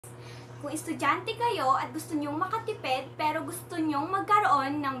Kung estudyante kayo at gusto nyong makatipid pero gusto nyong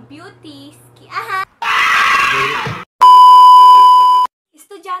magkaroon ng beauty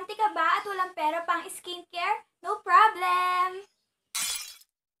Estudyante ka ba at walang pera pang skincare? No problem!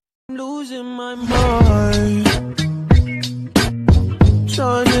 I'm losing my mind,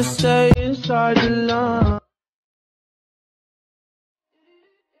 trying to stay inside the line.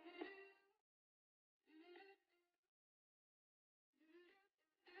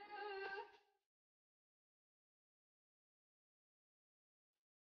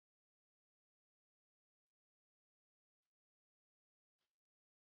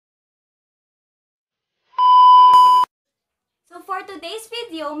 So for today's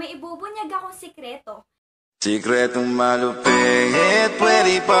video, may ibubunyag akong sikreto. Sikretong malupit,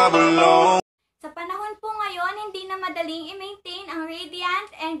 pwede pa bulong. Sa panahon po ngayon, hindi na madaling i-maintain ang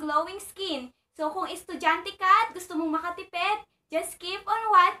radiant and glowing skin. So kung estudyante ka at gusto mong makatipid, just keep on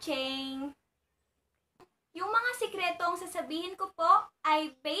watching. Yung mga sikretong sasabihin ko po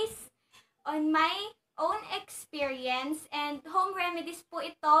ay based on my own experience and home remedies po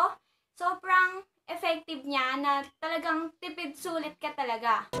ito. Sobrang effective niya na talagang tipid sulit ka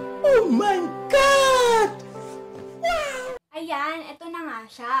talaga. Oh my God! Wow! Ayan, ito na nga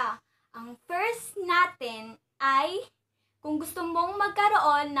siya. Ang first natin ay kung gusto mong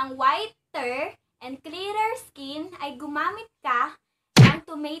magkaroon ng whiter and clearer skin ay gumamit ka ng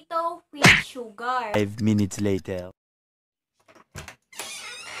tomato with sugar. 5 minutes later.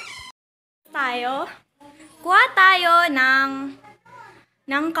 Kuha tayo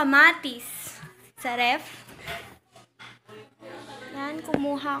ng kamatis sa ref. Yan,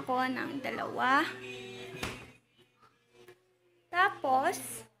 kumuha ko ng 2. Tapos,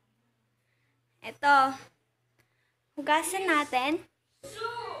 ito, hugasan natin.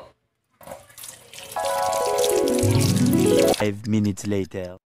 5 minutes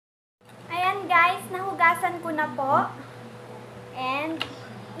later. Ayan guys, nahugasan ko na po. And,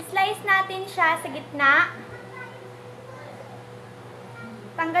 slice natin siya sa gitna.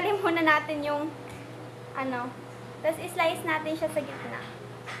 Tanggalin muna natin yung tapos slice natin siya sa gitna.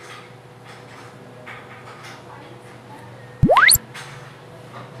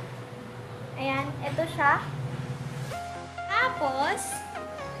 Ayan, ito siya. Tapos,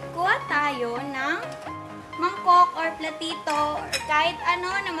 kuha tayo ng mangkok or platito or kahit ano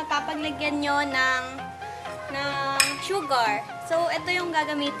na mapapaglagyan nyo ng sugar. So, ito yung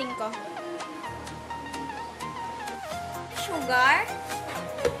gagamitin ko. Sugar.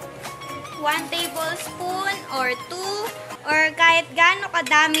 1 tablespoon or 2 or kahit gaano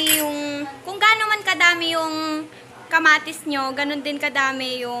kadami yung, kung gaano man kadami yung kamatis nyo, ganun din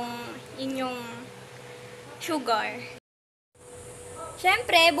kadami yung inyong sugar.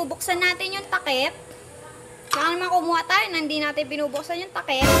 Siyempre, bubuksan natin yung takip. Kaya naman kumuha tayo na hindi natin binubuksan yung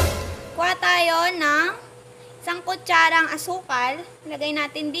takip. Kuha tayo ng 1 kutsarang asukal. Ilagay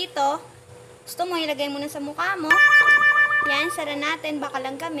natin dito. Gusto mo, ilagay mo na sa mukha mo. Yan, sara natin, baka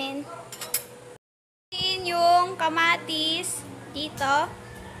lang gamin. Yung kamatis dito.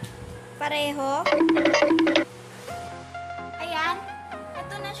 Pareho. Ayan.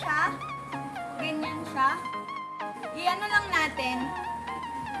 Ito na siya. Ganyan siya. I-ano lang natin.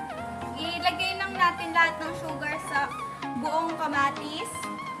 Ilagay lang natin lahat ng sugar sa buong kamatis.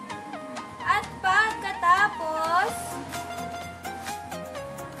 At pagkatapos,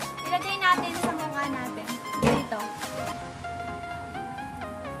 ilagay natin sa mukha natin. Dito.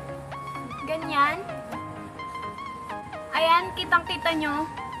 Ganyan. Ayan, kitang-kita nyo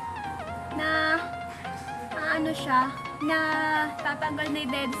na ano siya, na tatanggal na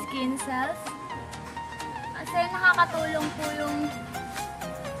yung dead skin cells. Kasi nakakatulong po yung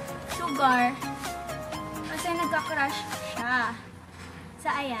sugar. Kasi nagka-crush siya.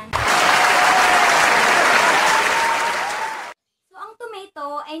 So, ayan. So, ang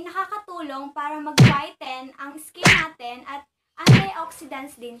tomato ay nakakatulong para mag-whiten ang skin natin at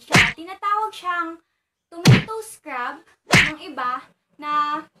antioxidants din siya. Tinatawag siyang tomato scrub ng iba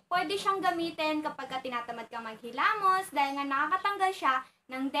na pwede siyang gamitin kapag tinatamad kang maghilamos dahil nga nakakatanggal siya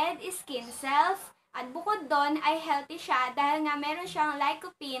ng dead skin cells at bukod doon ay healthy siya dahil nga meron siyang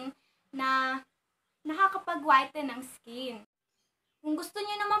lycopene na nakakapag-whiten ng skin. Kung gusto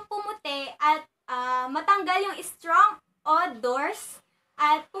niyo naman pumuti at matanggal yung strong odors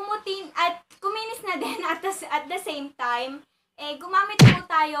at pumutin at kuminis na din at the same time, gumamit po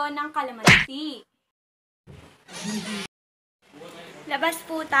tayo ng kalamansi. Labas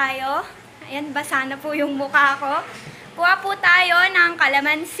po tayo. Ayan, basa na po yung mukha ko. Kuha po tayo ng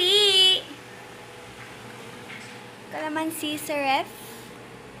kalamansi. Kalamansi sa ref.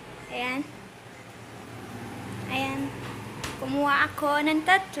 Ayan. Ayan. Kumuha ako ng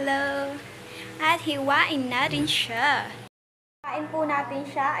 3 at hiwain natin siya. Hiwain po natin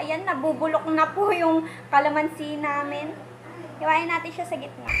siya. Ayan, nabubulok na po yung kalamansi namin. Hiwain natin siya sa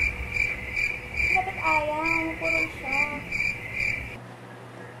gitna. Dapat ayaw, puro siya.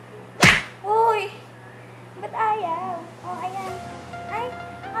 Uy! Ba't ayaw? Oh, ayan. Ay,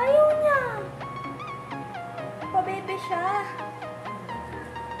 ayaw niya. Pabebe siya.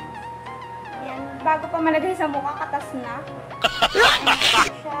 Ayan, bago pa malagay sa mukha, katas na. Ayan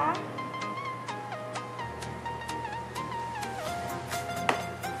siya.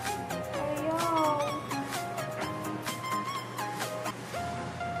 Ayaw.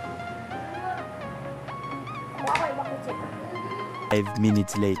 Kuha ko ibang kutsilyo. 5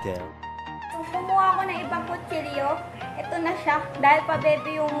 minutes later. Kung kumuha ko ng ibang kutsilyo, ito na siya. Dahil pa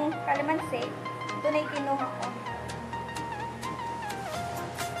bebe yung kalamansi, ito na yung kinuha ko.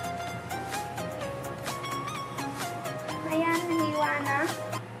 Ayan, nahiwa na.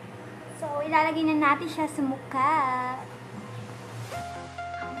 So, ilalagay na natin siya sa mukha.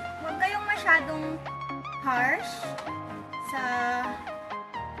 Huwag kayong masyadong harsh sa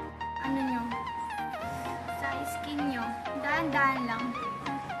ano nyo, sa skin nyo. Daan-daan lang.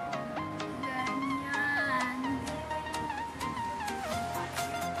 Ganyan.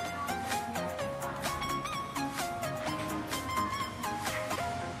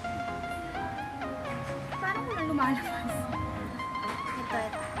 Parang wala lumalabas. Ito.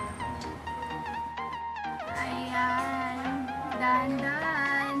 Ayan.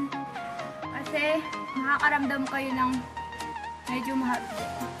 Dahan-dahan. Kasi makakaramdam kayo ng medyo mahapde.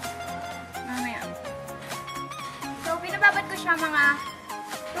 Mamaya. So, pinababad ko siya mga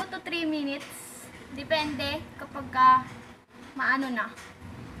 2 to 3 minutes. Depende kapag maano na.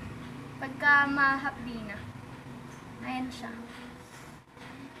 Pagka mahapdi na. Ayan siya.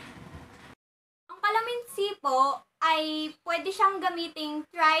 Ang kalamansi po ay pwede siyang gamitin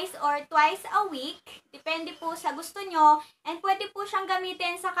thrice or twice a week. Depende po sa gusto nyo. And pwede po siyang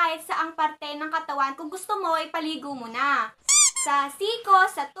gamitin sa kahit saang parte ng katawan. Kung gusto mo, ipaligo mo na. Sa siko,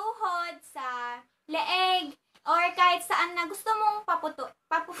 sa tuhod, sa leeg, or kahit saan na gusto mong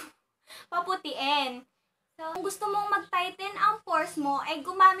paputiin. So, kung gusto mong mag-tighten ang pores mo, ay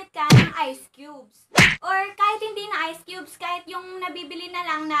gumamit ka ng ice cubes. Or kahit hindi na ice cubes, kahit yung nabibili na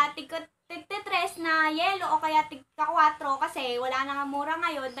lang na tig-3 na yelo o kaya tig-4 kasi wala na nga mura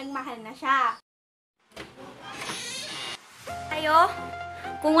ngayon, nagmahal na siya. Tayo,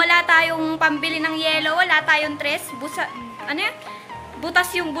 kung wala tayong pambili ng yelo, wala tayong 3, butas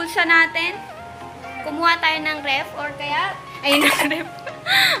yung bulsa natin. Kumuha tayo ng ref or kaya,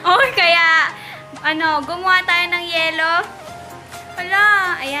 or kaya, gumawa tayo ng yelo.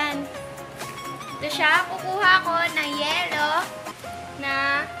 Hala, ayan. Ito siya, kukuha ko ng yelo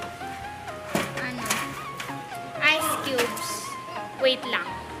na, ice cubes. Wait lang.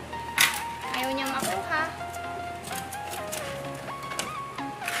 Ayaw niya makuha.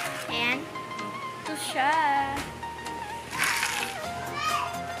 Ayan. Ito siya.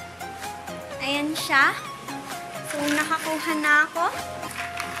 Ayan siya. So, nakakuha na ako.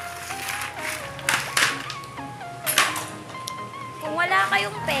 Kung wala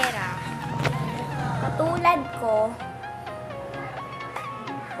kayong pera, katulad ko,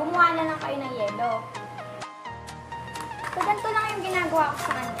 gumawa na lang kayo ng yelo. So, ganito lang yung ginagawa ko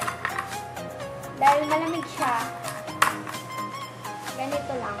sa kanya. Dahil malamig siya,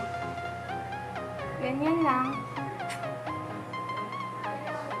 ganito lang. Ganyan lang.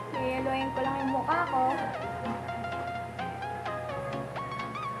 Yeloyin ko lang yung mukha ko.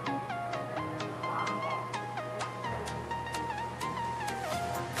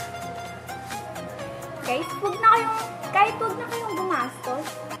 Guys, kahit huwag na kayong gumastos.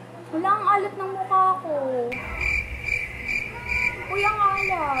 Wala ang alat ng mukha ko. Uy, ang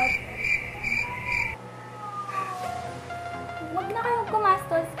alat. Huwag na kayong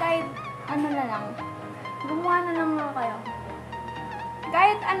gumastos kahit ano na lang. Gumawa na lang nga kayo.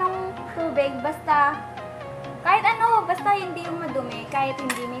 Kahit anong tubig, basta hindi yung madumi, kahit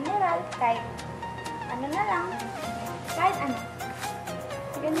hindi mineral, kahit ano na lang, kahit ano.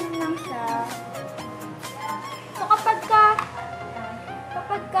 Ganyan lang siya. So, kapag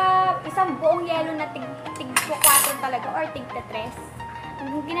isang buong yelo na tig-4 talaga, or tig-3,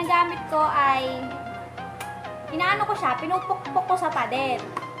 ang ginagamit ko ay, inaano ko siya, pinupukpok ko sa pader.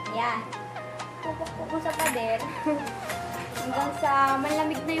 Yan. Pupukpok ko sa pader. Hanggang sa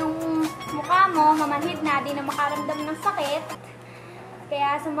malamig na yung mukha mo, mamanhid na, di na makaramdam ng sakit.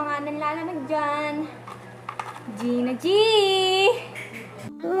 Kaya sa mga nanlalamig dyan, G na G!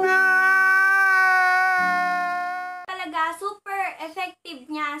 Talaga, super effective effective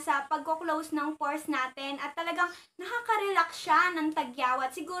niya sa pagko-close ng pores natin at talagang nakaka-relax siya ng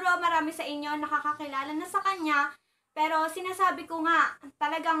tagyawat. Siguro marami sa inyo nakakakilala na sa kanya, pero sinasabi ko nga,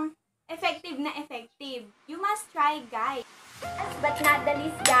 talagang effective na effective. You must try, guys. Last but not the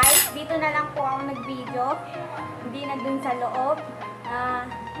least, guys, dito na lang po ako nag-video, hindi na dun sa loob.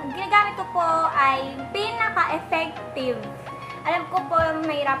 Ang ginagamit ko po ay pinaka-effective. Alam ko po,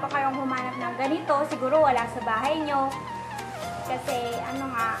 mahirapan kayong humanap ng ganito. Siguro wala sa bahay nyo. Kasi,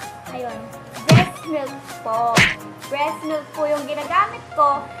 ayun, breast milk po. Breast milk po yung ginagamit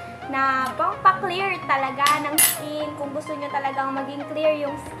ko na pang-pa-clear talaga ng skin. Kung gusto nyo talagang maging clear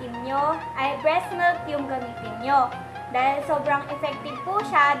yung skin nyo, ay breast milk yung gamitin nyo. Dahil sobrang effective po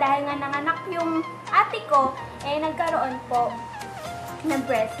siya, dahil nga nanganak yung ate ko, nagkaroon po ng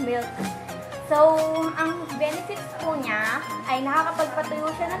breast milk. So, ang benefits po niya ay nakakapagpatuyo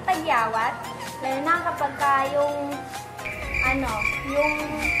siya ng tagyawat, lalo na kapag yung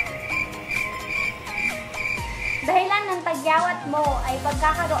dahilan ng tagyawat mo ay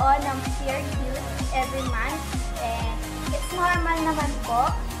pagkakaroon ng period every month, it's normal naman po.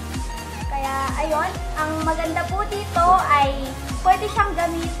 Kaya, ayun, ang maganda po dito ay pwede siyang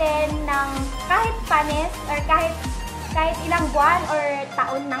gamitin ng kahit panis or kahit ilang buwan or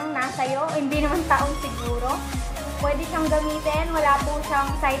taon nang nasa'yo, hindi naman taon siguro. Pwede siyang gamitin, wala po siyang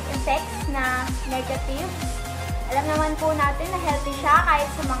side effects na negative. Alam naman po natin na healthy siya kahit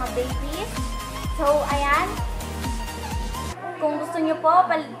sa mga babies. So, ayan. Kung gusto nyo po,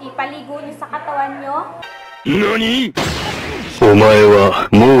 ipaligo nyo sa katawan nyo. NANI?! お前は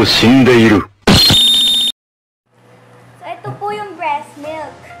もう死んでいる。 So, ito po yung breast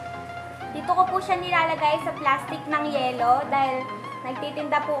milk. Dito ko po siya nilalagay sa plastic ng yelo dahil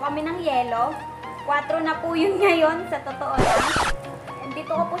nagtitinda po kami ng yelo. 4 na po yun ngayon sa totoo lang. And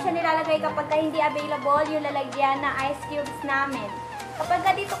dito ko po siya nilalagay kapag hindi available yung lalagyan na ice cubes namin. Kapag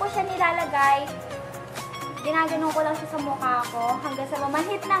dito ko siya nilalagay, ginaganon ko lang siya sa mukha ko hanggang sa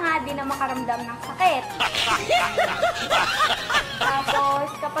mamanhit na nga, di na makaramdam ng sakit. Tapos,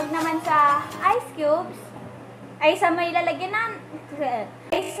 kapag naman sa ice cubes, ay sa may lalagyan ng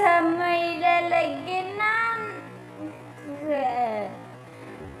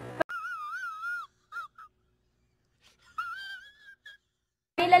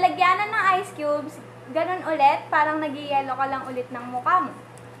may lalagyanan ng ice cubes, ganun ulit, parang nag-yellow ka lang ulit ng mukha mo.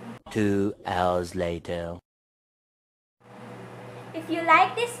 2 hours later. If you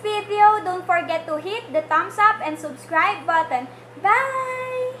like this video, don't forget to hit the thumbs up and subscribe button.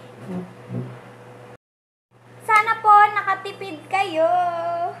 Bye! Sana po nakatipid kayo!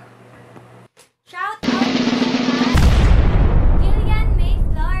 Shout out to Jillian May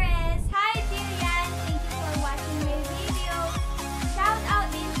Flores. Hi Jillian! Thank you for watching my video. Shout out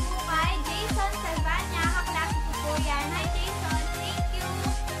din po kay Jason Salvania. Kaklase ko po yan. Hi Jason! Thank you!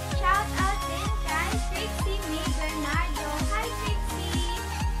 Shout out din kay Trixie May Bernardo. Hi Trixie!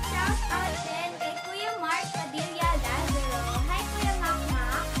 Shout out din kay Kuya Mark Padilla Lazaro. Hi Kuya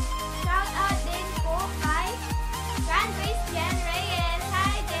Makmak! Shout out din po kay Grand Grace Jen Reyes.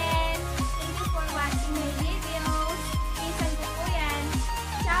 Hi Jen! Thank you for watching my videos. Minsan ko po yan.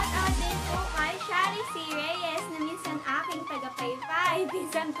 Shout out din po kay Shari C. Reyes na minsan aking taga-paypay.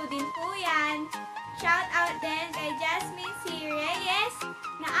 Minsan ko din po yan. Shout out din kay Jasmine C. Reyes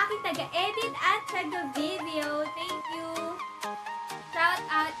na aking taga-edit at taga-video. Thank you. Shout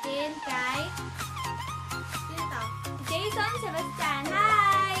out din kay Jason Sebastian.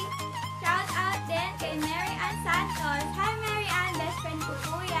 Hi! Shout out din kay Mary Ann Santos. Hi Mary Ann, best friend ko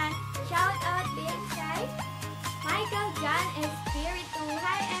po yan. Shout out din kay Michael John Espiritu.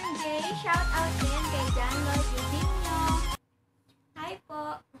 Hi MJ. Shout out din kay John Lloyd Eugenio. Hi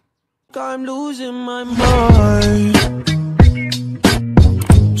po. I'm losing my mind,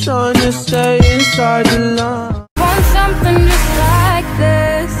 trying to stay inside the line. Want something